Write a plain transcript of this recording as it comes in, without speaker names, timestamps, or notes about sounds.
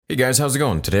Hey guys, how's it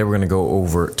going? Today we're going to go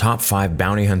over top 5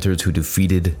 bounty hunters who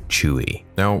defeated Chewie.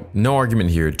 Now, no argument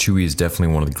here, Chewie is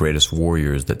definitely one of the greatest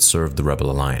warriors that served the Rebel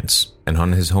Alliance. And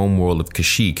on his home world of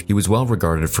Kashyyyk, he was well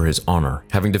regarded for his honor,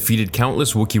 having defeated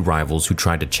countless Wookiee rivals who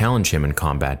tried to challenge him in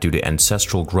combat due to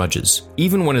ancestral grudges.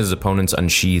 Even when his opponents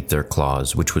unsheathed their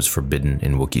claws, which was forbidden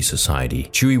in Wookiee society,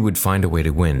 Chewie would find a way to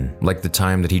win, like the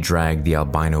time that he dragged the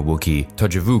albino Wookiee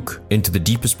Tojavuk into the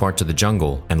deepest parts of the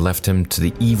jungle and left him to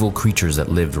the evil creatures that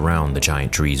lived around the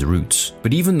giant tree's roots.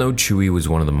 But even though Chewie was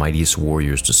one of the mightiest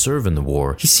warriors to serve in the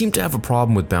war, he seemed to have a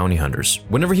problem with bounty hunters.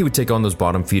 Whenever he would take on those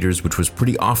bottom feeders, which was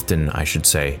pretty often, I should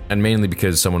say, and mainly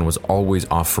because someone was always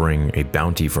offering a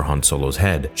bounty for Han Solo's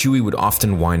head, Chewie would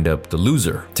often wind up the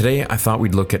loser. Today, I thought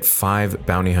we'd look at 5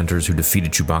 bounty hunters who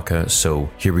defeated Chewbacca, so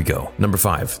here we go. Number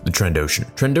 5, the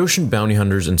Trandoshan. Trandoshan bounty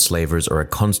hunters and slavers are a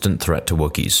constant threat to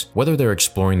Wookiees. Whether they're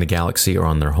exploring the galaxy or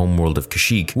on their homeworld of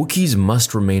Kashyyyk, Wookiees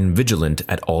must remain vigilant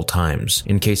at all times,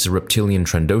 in case a reptilian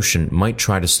Trandoshan might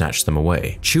try to snatch them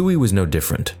away. Chewie was no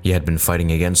different. He had been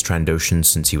fighting against Trandoshans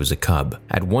since he was a cub.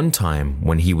 At one time,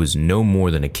 when he was no more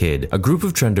than a kid, a group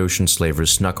of Trandoshan slavers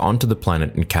snuck onto the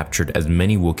planet and captured as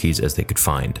many Wookiees as they could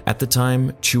find. At the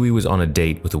time, Chewie was on a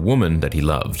date with a woman that he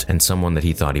loved and someone that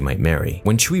he thought he might marry.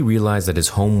 When Chewie realized that his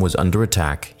home was under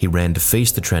attack, he ran to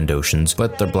face the Trandoshans,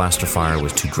 but their blaster fire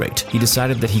was too great. He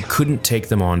decided that he couldn't take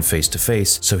them on face to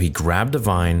face, so he grabbed a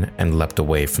vine and leapt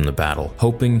away from the battle,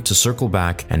 hoping to circle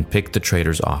back and pick the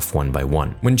traitors off one by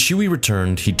one. When Chewie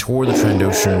returned, he tore the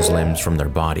Trandoshans' limbs from their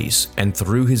bodies and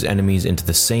threw his enemies into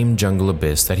the same jungle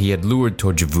abyss that he had lured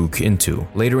Tojavuk into.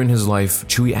 Later in his life,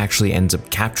 Chewie actually ends up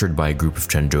captured by a group of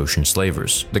Trandoshan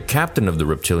slavers. The captain of the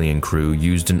reptilian crew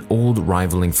used an old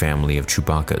rivaling family of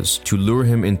Chewbacca's to lure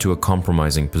him into a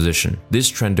compromising position.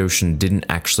 This Trandoshan didn't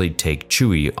actually take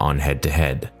Chewie on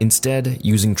head-to-head, instead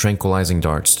using tranquilizing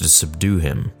darts to subdue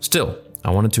him. Still, I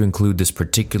wanted to include this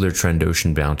particular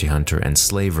Trandoshan bounty hunter and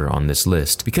slaver on this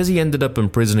list because he ended up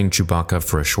imprisoning Chewbacca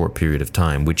for a short period of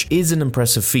time, which is an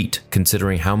impressive feat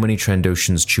considering how many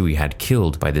Trandoshans Chewie had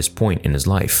killed by this point in his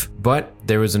life. But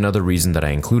there is another reason that I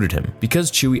included him.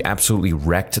 Because Chewie absolutely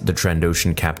wrecked the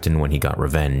Trandoshan captain when he got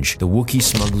revenge, the Wookiee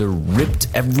smuggler ripped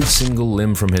every single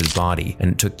limb from his body,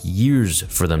 and it took years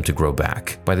for them to grow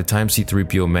back. By the time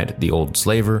C-3PO met the old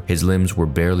slaver, his limbs were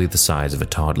barely the size of a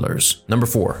toddler's. Number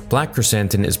 4. Black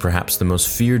Chrysanthemum is perhaps the most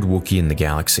feared Wookiee in the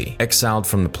galaxy. Exiled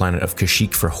from the planet of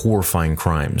Kashyyyk for horrifying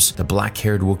crimes, the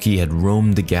black-haired Wookiee had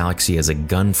roamed the galaxy as a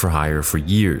gun for hire for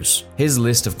years. His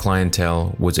list of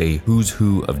clientele was a who's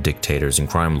who of dictators and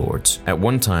crime lords. At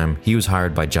one time, he was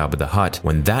hired by Jabba the Hutt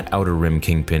when that Outer Rim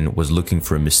kingpin was looking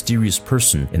for a mysterious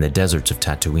person in the deserts of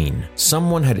Tatooine.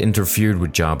 Someone had interfered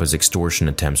with Jabba's extortion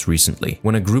attempts recently.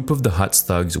 When a group of the Hutt's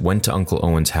thugs went to Uncle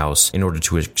Owen's house in order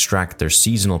to extract their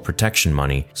seasonal protection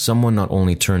money, someone not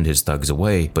only turned his thugs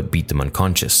away, but beat them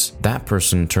unconscious. That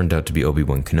person turned out to be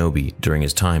Obi-Wan Kenobi during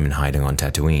his time in hiding on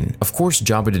Tatooine. Of course,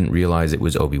 Jabba didn't realize it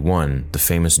was Obi-Wan, the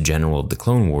famous general of the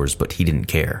Clone Wars, but he didn't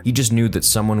care. He just knew that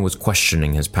someone was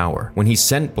questioning his power. When he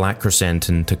sent Black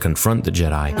Chrysanthemum to confront the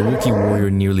Jedi, the Wookiee warrior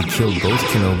nearly killed both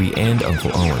Kenobi and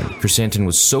Uncle Owen. Chrysanthemum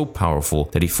was so powerful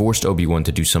that he forced Obi-Wan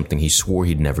to do something he swore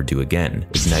he'd never do again: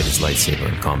 ignite his lightsaber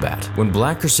in combat. When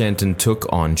Black Chrysanthemum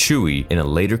took on Chewie in a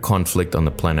later conflict on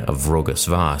the planet of Vrogas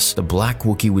Vas, the Black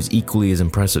Wookiee was equally as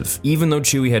impressive. Even though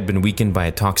Chewie had been weakened by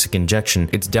a toxic injection,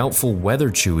 it's doubtful whether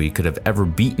Chewie could have ever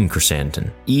beaten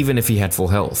Chrysanthemum, even if he had full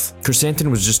health.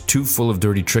 Chrysanthemum was just too full of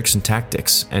dirty tricks and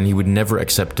tactics, and he would never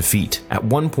accept defeat. At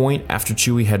one point, after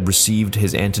Chewie had received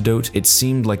his antidote, it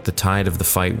seemed like the tide of the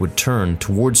fight would turn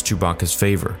towards Chewbacca's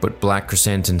favor, but Black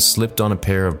Chrysanthemum slipped on a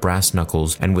pair of brass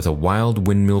knuckles and with a wild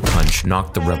windmill punch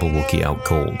knocked the rebel Wookiee out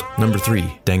cold. Number 3.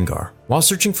 Dengar. While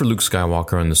searching for Luke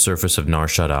Skywalker on the surface of Nar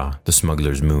Shaddaa, the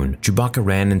smuggler's moon, Chewbacca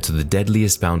ran into the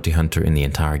deadliest bounty hunter in the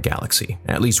entire galaxy,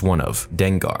 at least one of,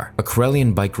 Dengar, a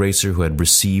Corellian bike racer who had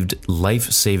received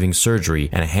life-saving surgery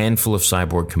and a handful of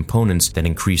cyborg components that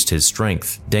increased his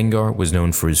strength. Dengar was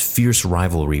known for his fierce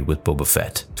rivalry with Boba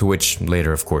Fett, to which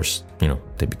later, of course,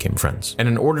 they became friends. And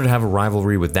in order to have a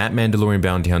rivalry with that Mandalorian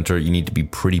bounty hunter, you need to be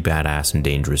pretty badass and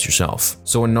dangerous yourself.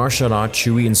 So in Nar Shaddaa,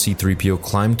 Chewie and C-3PO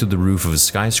climbed to the roof of a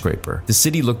skyscraper. The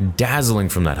city looked dazzling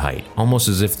from that height, almost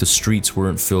as if the streets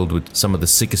weren't filled with some of the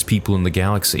sickest people in the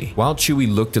galaxy. While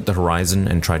Chewie looked at the horizon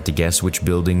and tried to guess which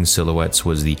building silhouettes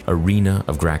was the arena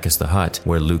of Gracchus the Hutt,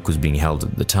 where Luke was being held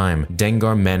at the time,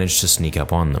 Dengar managed to sneak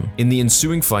up on them. In the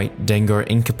ensuing fight, Dengar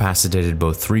incapacitated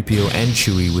both 3PO and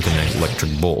Chewie with an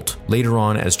electric bolt, Later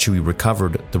on, as Chewie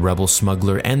recovered, the rebel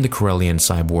smuggler and the Corellian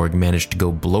cyborg managed to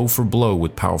go blow for blow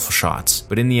with powerful shots.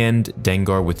 But in the end,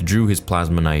 Dengar withdrew his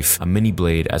plasma knife, a mini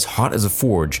blade as hot as a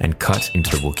forge, and cut into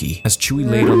the Wookiee. As Chewie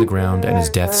laid on the ground and his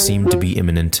death seemed to be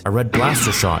imminent, a red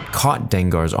blaster shot caught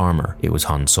Dengar's armor. It was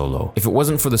Han Solo. If it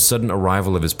wasn't for the sudden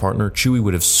arrival of his partner, Chewie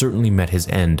would have certainly met his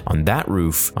end on that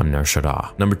roof on Nar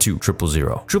Shaddaa. Number 2,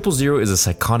 000. 000 is a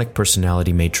psychotic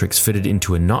personality matrix fitted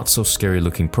into a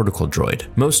not-so-scary-looking protocol droid.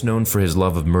 Most known for his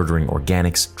love of murdering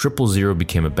organics, 000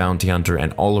 became a bounty hunter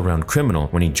and all-around criminal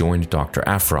when he joined Dr.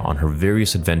 Aphra on her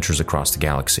various adventures across the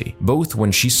galaxy, both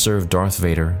when she served Darth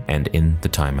Vader and in the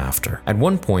time after. At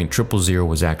one point, 000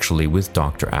 was actually with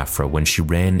Dr. Aphra when she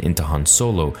ran into Han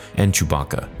Solo and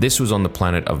Chewbacca. This was on the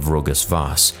planet of Vrogas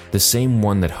Vas, the same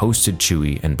one that hosted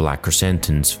Chewie and Black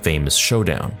Chrysanthemum's famous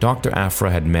showdown. Dr.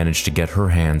 Aphra had managed to get her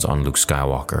hands on Luke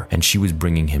Skywalker, and she was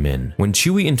bringing him in. When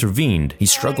Chewie intervened, he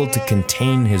struggled to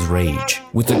contain his rage.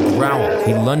 With a growl,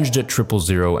 he lunged at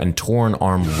 000 and tore an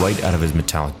arm right out of his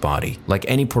metallic body. Like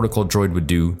any protocol droid would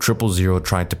do, 000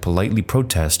 tried to politely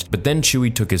protest, but then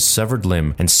Chewie took his severed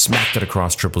limb and smacked it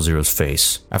across 000's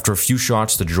face. After a few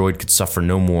shots, the droid could suffer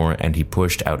no more, and he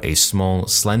pushed out a small,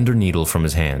 slender needle from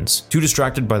his hands. Too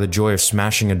distracted by the joy of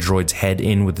smashing a droid's head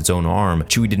in with its own arm,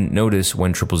 Chewie didn't notice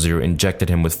when 000 injected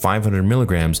him with 500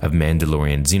 milligrams of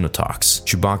Mandalorian xenotox.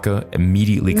 Chewbacca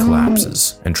immediately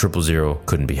collapses, and 000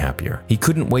 couldn't be happier. He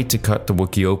couldn't wait to cut the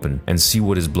Wookiee open and see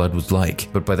what his blood was like,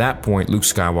 but by that point, Luke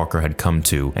Skywalker had come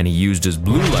to, and he used his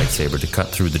blue lightsaber to cut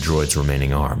through the droid's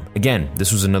remaining arm. Again,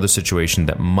 this was another situation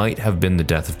that might have been the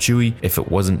death of Chewie if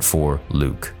it wasn't for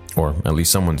Luke. Or at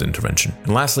least someone's intervention.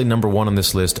 And lastly, number 1 on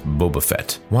this list, Boba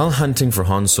Fett. While hunting for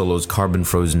Han Solo's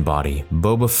carbon-frozen body,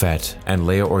 Boba Fett and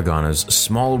Leia Organa's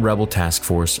small rebel task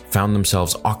force found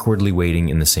themselves awkwardly waiting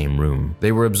in the same room.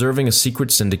 They were observing a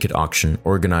secret syndicate auction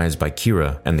organized by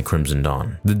Kira and the Crimson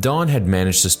Dawn. The Dawn had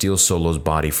managed to steal Solo's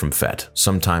body from Fett,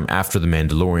 sometime after the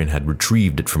Mandalorian had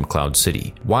retrieved it from Cloud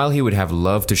City. While he would have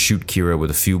loved to shoot Kira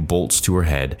with a few bolts to her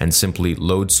head and simply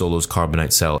load Solo's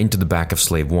carbonite cell into the back of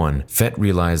Slave 1, Fett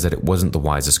realized that it wasn't the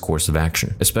wisest course of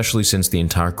action, especially since the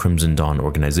entire Crimson Dawn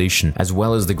organization, as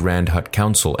well as the Grand Hutt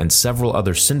Council and several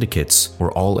other syndicates,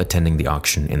 were all attending the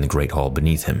auction in the Great Hall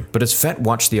beneath him. But as Fett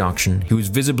watched the auction, he was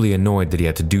visibly annoyed that he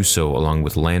had to do so along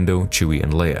with Lando, Chewie,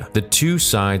 and Leia. The two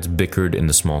sides bickered in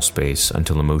the small space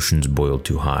until emotions boiled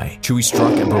too high. Chewie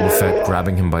struck at Boba Fett,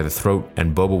 grabbing him by the throat,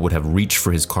 and Boba would have reached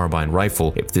for his carbine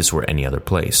rifle if this were any other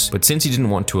place. But since he didn't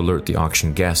want to alert the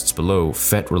auction guests below,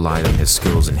 Fett relied on his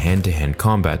skills in hand-to-hand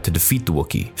combat to defeat the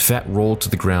Wookiee. Fett rolled to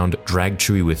the ground, dragged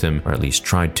Chewie with him, or at least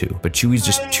tried to, but Chewie's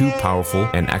just too powerful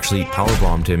and actually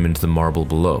powerbombed him into the marble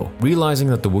below. Realizing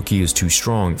that the Wookiee is too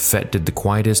strong, Fett did the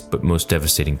quietest but most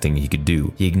devastating thing he could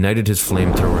do. He ignited his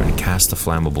flamethrower and cast the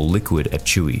flammable liquid at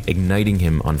Chewie, igniting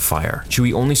him on fire.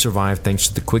 Chewie only survived thanks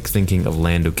to the quick thinking of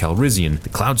Lando Calrissian, the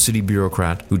Cloud City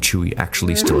bureaucrat who Chewie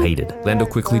actually still hated. Lando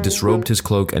quickly disrobed his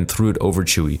cloak and threw it over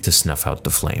Chewie to snuff out the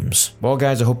flames. Well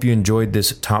guys, I hope you enjoyed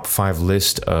this top 5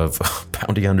 list of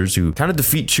bounty hunters who kind of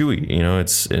defeat Chewie. You know,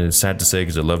 it's sad to say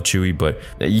because I love Chewie, but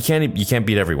you can't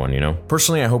beat everyone, you know.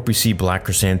 Personally, I hope we see Black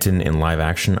Chrysanthemum in live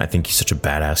action. I think he's such a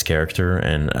badass character,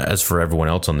 and as for everyone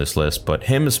else on this list, but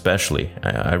him especially,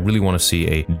 I really want to see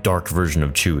a dark version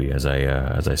of Chewie as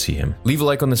I see him. Leave a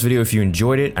like on this video if you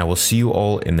enjoyed it. I will see you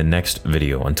all in the next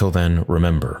video. Until then,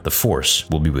 remember, the Force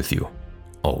will be with you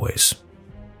always.